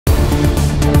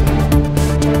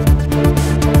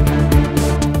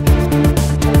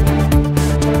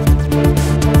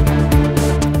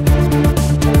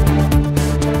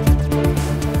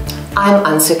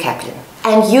Anso Kaplan,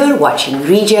 and you're watching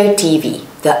Regio TV,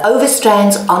 the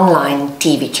Overstrand's online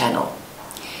TV channel.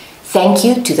 Thank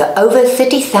you to the over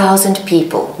 30,000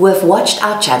 people who have watched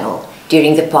our channel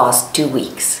during the past 2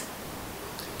 weeks.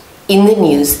 In the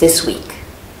news this week.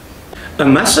 A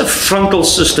massive frontal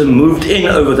system moved in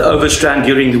over the Overstrand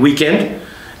during the weekend,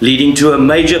 leading to a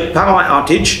major power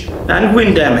outage and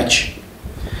wind damage.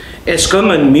 Eskom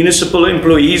and municipal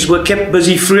employees were kept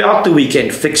busy throughout the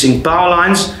weekend fixing power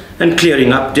lines and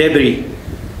clearing up debris.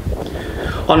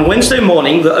 On Wednesday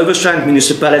morning, the Overstrand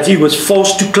municipality was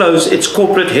forced to close its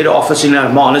corporate head office in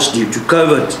Hermanus due to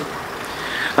COVID.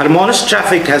 Hermanus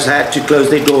traffic has had to close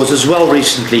their doors as well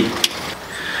recently.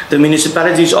 The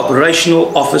municipality's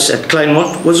operational office at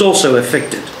Kleinmond was also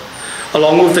affected,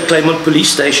 along with the Kleinmond police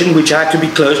station, which had to be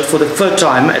closed for the third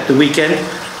time at the weekend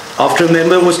after a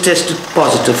member was tested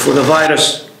positive for the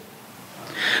virus.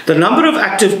 The number of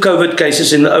active COVID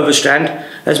cases in the Overstrand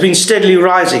has been steadily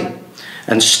rising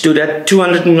and stood at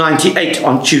 298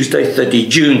 on Tuesday, 30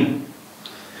 June.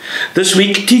 This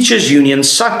week, Teachers Union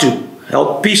SATU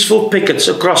held peaceful pickets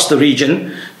across the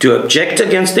region to object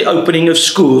against the opening of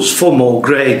schools for more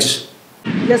grades.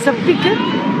 Dis 'n picket,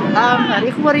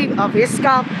 reg oor die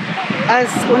Weskaap as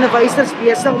onderwysers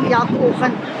besig om elke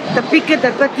oggend te picket.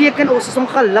 Dit beteken ons is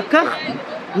ongelukkig.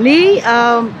 Nie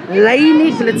lei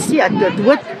nie, wil dit sê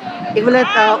dood. Ek wil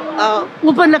dit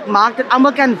openlik maak dat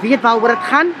almal kan weet waaroor dit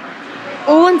gaan.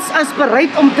 Ons is bereid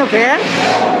om te werk.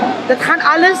 Dit gaan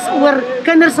alles oor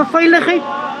kinders se veiligheid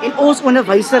en ons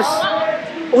onderwysers.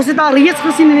 Ons het al reeds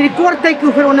gesien in die kort tyd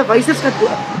hoeveel onderwysers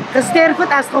gesterf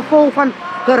het as gevolg van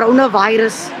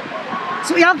coronavirus.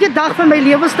 So elke dag van my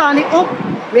lewe staan ek op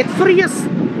met vrees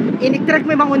en ek trek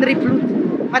my man onder die bloed.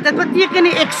 Maar dit beteken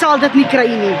nie ek sal dit nie kry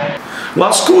nie.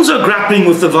 While schools are grappling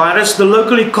with the virus, the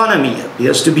local economy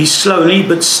appears to be slowly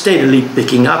but steadily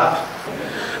picking up.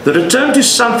 The return to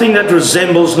something that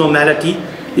resembles normality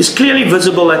is clearly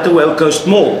visible at the Whale Coast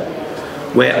Mall,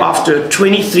 where after a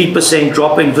 23%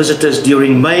 drop in visitors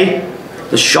during May,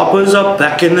 the shoppers are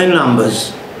back in their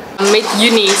numbers. Met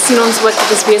Junie sien ons ook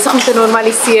dit is besig om te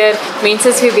normaliseer. Mense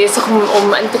is weer besig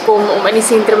om in te kom, om in die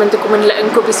sentrum in te kom en hulle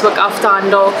inkopies ook af te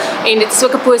handel. En dit is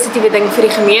ook 'n positiewe ding vir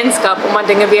die gemeenskap omdat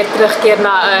dinge weer terugkeer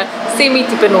na 'n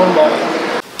semi-tipe normaal.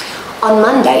 On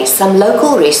Monday, some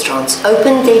local restaurants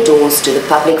opened their doors to the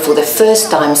public for the first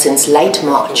time since late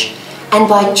March. And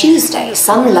by Tuesday,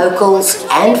 some locals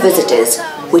and visitors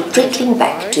were trickling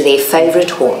back to their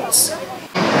favourite haunts.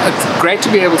 It's great to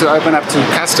be able to open up to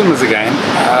customers again,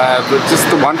 but just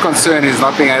the one concern is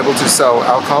not being able to sell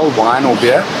alcohol, wine or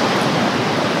beer.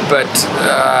 But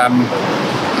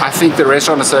I think the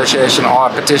Restaurant Association are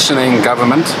petitioning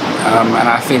government, and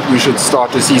I think we should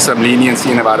start to see some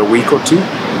leniency in about a week or two.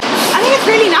 I think it's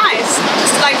really nice,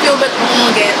 just to feel a bit normal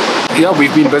again. Yeah,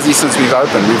 we've been busy since we've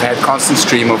opened. We've had constant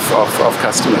stream of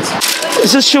customers.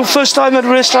 Is this your first time at a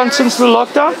restaurant since the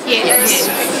lockdown? Yes.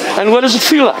 And what does it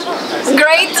feel like?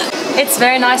 Great. It's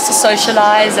very nice to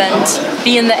socialize and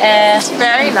be in the air. It's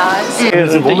very nice. Het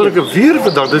is 'n wonderlike weer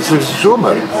vandag. Dit is so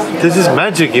somer. Dit is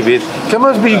magic, jy weet. Kom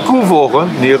ons by koel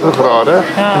vanoggend, 9 grade.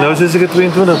 En nou is dit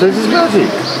 22. Dit is magic.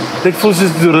 Dit voel soos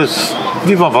toerist.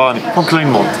 Nie van waar nie, van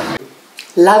Kleinmond.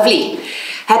 Lovely.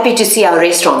 Happy to see our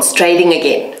restaurants trading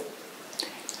again.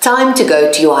 Time to go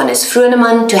to Johannes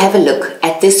Vroneman to have a look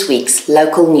at this week's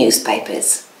local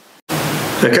newspapers.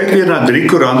 Ek kyk weer na 3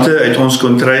 koerante uit ons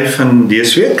kontryf van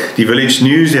dese week, die Village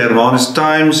News, die Hermanus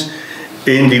Times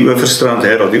en die Overstrand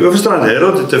Herald. Die Overstrand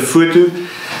Herald het 'n foto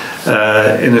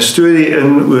en 'n storie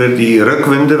in oor die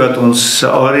rukwinde wat ons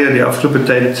area die afgelope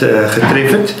tyd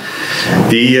getref het.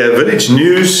 Die Village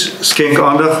News skenk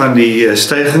aandag aan die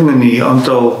stygings in die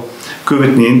aantal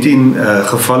COVID-19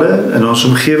 gevalle in ons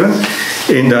omgewing,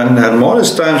 en dan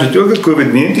Hermanus Times het ook 'n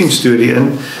COVID-19 storie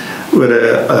in oor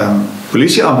 'n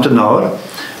polisieamptenaar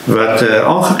wat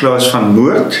aangekla is van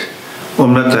moord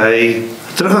omdat hy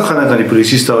teruggegaan het na die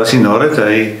polisiestasie nadat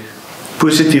hy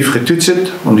positief getoets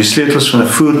het om die sleutels van 'n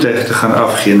voertuig te gaan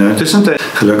afgee. Nou intussen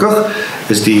gelukkig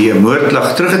is die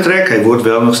moordklag teruggetrek. Hy word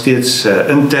wel nog steeds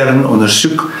intern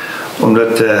ondersoek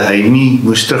omdat hy nie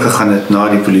moes teruggegaan het na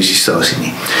die polisiestasie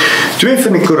nie. 2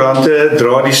 van die koerante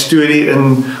dra die storie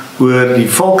in oor die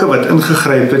valke wat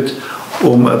ingegryp het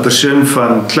om 'n persoon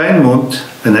van Kleinmond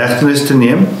in hegtenis te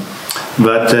neem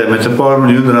wat met 'n paar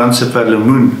miljoen rand se per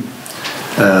lemoen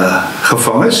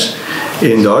gevang is.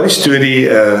 En daardie storie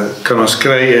kan ons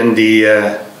kry in die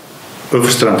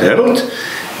Overstrand Herald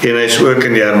en hy is ook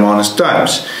in die Hermanus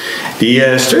Times. Die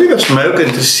storie wat my ook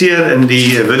interesseer in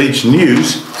die Village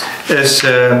News is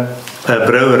 'n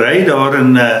brouwery daar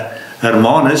in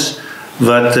Hermanus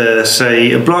wat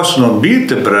sy in plaas van om bier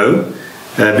te brou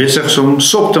besig is om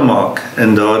sop te maak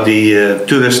in daardie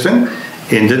toerusting.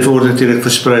 En dit word natuurlik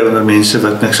versprei onder mense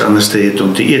wat niks anders te het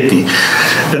om te eet nie.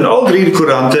 In al 3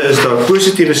 koerante is daar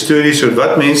positiewe stories oor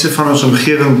wat mense van ons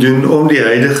omgewing doen om die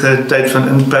huidige tyd van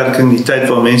inperking, die tyd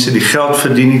waar mense die geld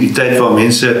verdien, die tyd waar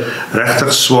mense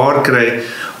regtig swaar kry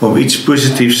om iets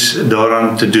positiefs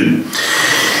daaraan te doen.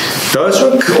 Daar is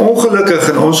ook ongelukkig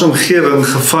in ons omgewing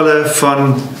gevalle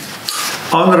van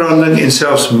aanranding en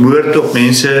selfs moord op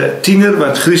mense. Tiener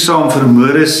wat gruwsaam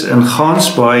vermoor is in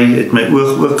Gansbaai het my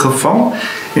oog ook gevang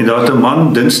en daar het 'n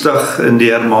man Dinsdag in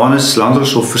die Hermanus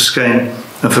Landroshof verskyn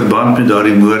in verband met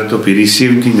daardie moord op hierdie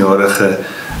 17-jarige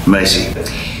meisie.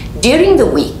 During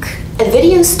the week, a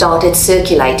video started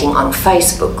circulating on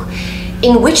Facebook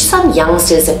in which some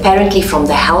youngsters apparently from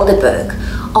the Helderberg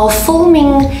are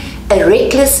filming a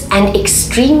reckless and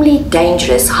extremely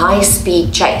dangerous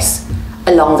high-speed chase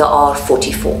along the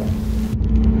R44.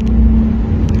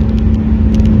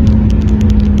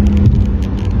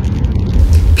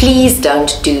 Please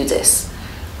don't do this.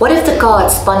 What if the car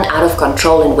had spun out of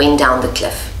control and went down the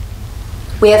cliff?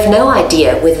 We have no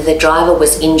idea whether the driver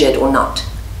was injured or not.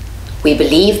 We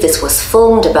believe this was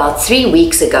filmed about 3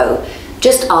 weeks ago,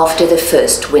 just after the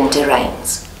first winter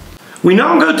rains. We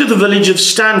now go to the village of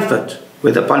Stanford,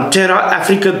 where the Panthera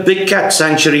Africa Big Cat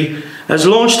Sanctuary has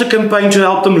launched a campaign to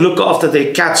help them look after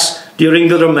their cats during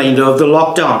the remainder of the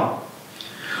lockdown.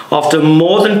 After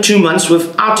more than 2 months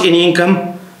without any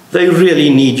income, they really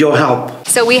need your help.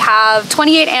 So we have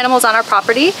 28 animals on our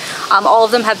property. All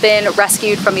of them have been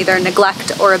rescued from either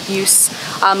neglect or abuse.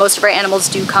 Most of our animals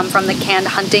do come from the canned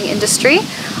hunting industry.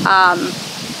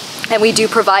 And we do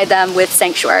provide them with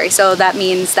sanctuary. So that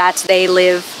means that they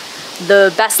live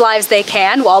the best lives they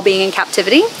can while being in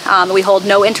captivity. We hold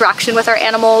no interaction with our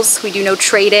animals, we do no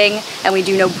trading, and we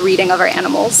do no breeding of our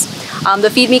animals.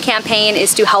 The Feed Me campaign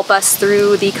is to help us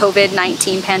through the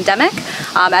COVID-19 pandemic,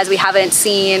 as we haven't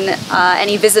seen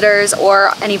any visitors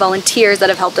or any volunteers that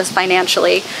have helped us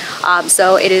financially.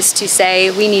 So it is to say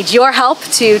we need your help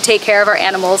to take care of our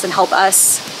animals and help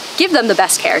us give them the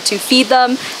best care, to feed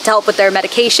them, to help with their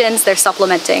medications, their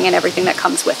supplementing, and everything that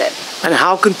comes with it. And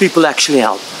how can people actually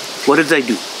help? What did they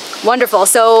do? Wonderful.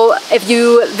 So if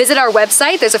you visit our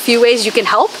website, there's a few ways you can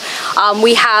help.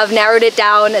 We have narrowed it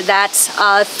down that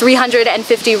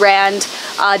 350 Rand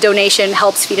donation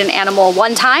helps feed an animal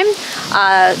one time.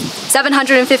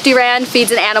 750 Rand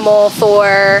feeds an animal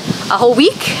for a whole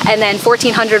week, and then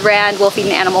 1400 Rand will feed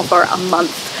an animal for a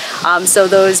month. So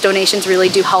those donations really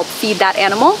do help feed that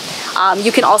animal.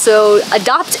 You can also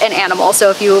adopt an animal. So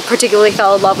if you particularly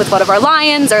fell in love with one of our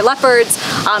lions or leopards,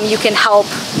 you can help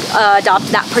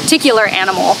adopt that particular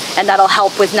animal, and that'll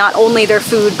help with not only their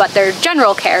food but their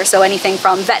general care. So anything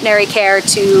from veterinary care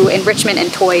to enrichment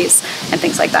and toys and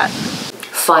things like that.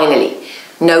 Finally,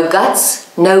 no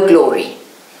guts, no glory.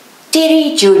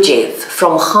 Terry Georgiev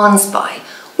from Gansbaai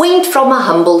went from a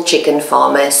humble chicken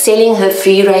farmer selling her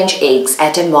free-range eggs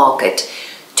at a market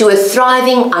to a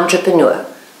thriving entrepreneur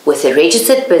with a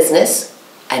registered business,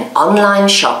 an online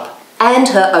shop, and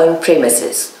her own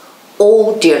premises,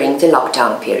 all during the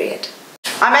lockdown period.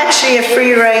 I'm actually a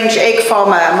free-range egg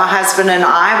farmer. My husband and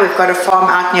I, we've got a farm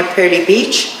out near Pearly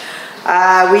Beach.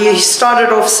 We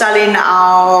started off selling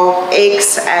our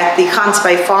eggs at the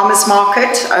Gansbaai Farmers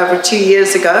Market over 2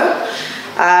 years ago.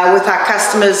 With our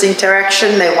customers'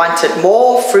 interaction, they wanted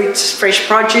more fruits, fresh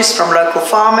produce from local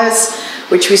farmers,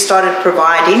 which we started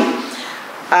providing.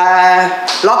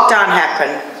 Lockdown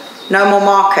happened, no more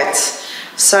markets.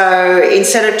 So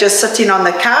instead of just sitting on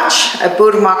the couch, a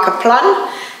boer maak 'n plan,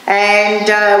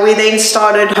 and we then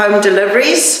started home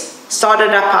deliveries,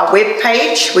 started up our web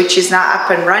page, which is now up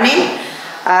and running,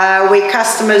 where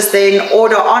customers then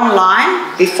order online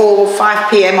before 5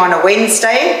 p.m. on a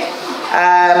Wednesday.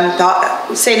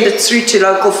 Send it through to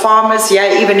local farmers,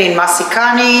 yeah, even in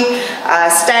Masikani,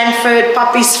 Stanford,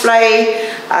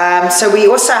 Pappiesvlei. So we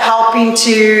also helping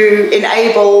to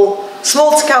enable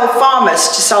small-scale farmers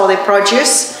to sell their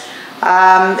produce.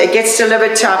 It gets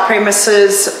delivered to our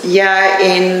premises here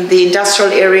in the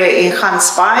industrial area in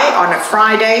Gansbaai on a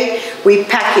Friday. We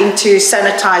pack into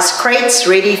sanitized crates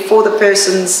ready for the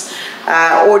person's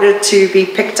order to be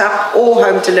picked up, or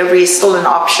home delivery is still an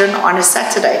option on a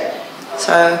Saturday.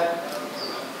 So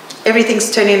everything's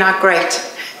turning out great.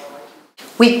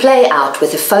 We play out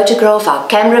with a photograph our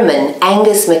cameraman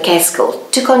Angus McCaskill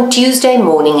took on Tuesday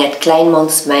morning at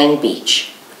Kleinmont's main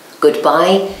beach.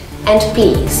 Goodbye, and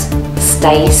please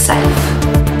stay safe.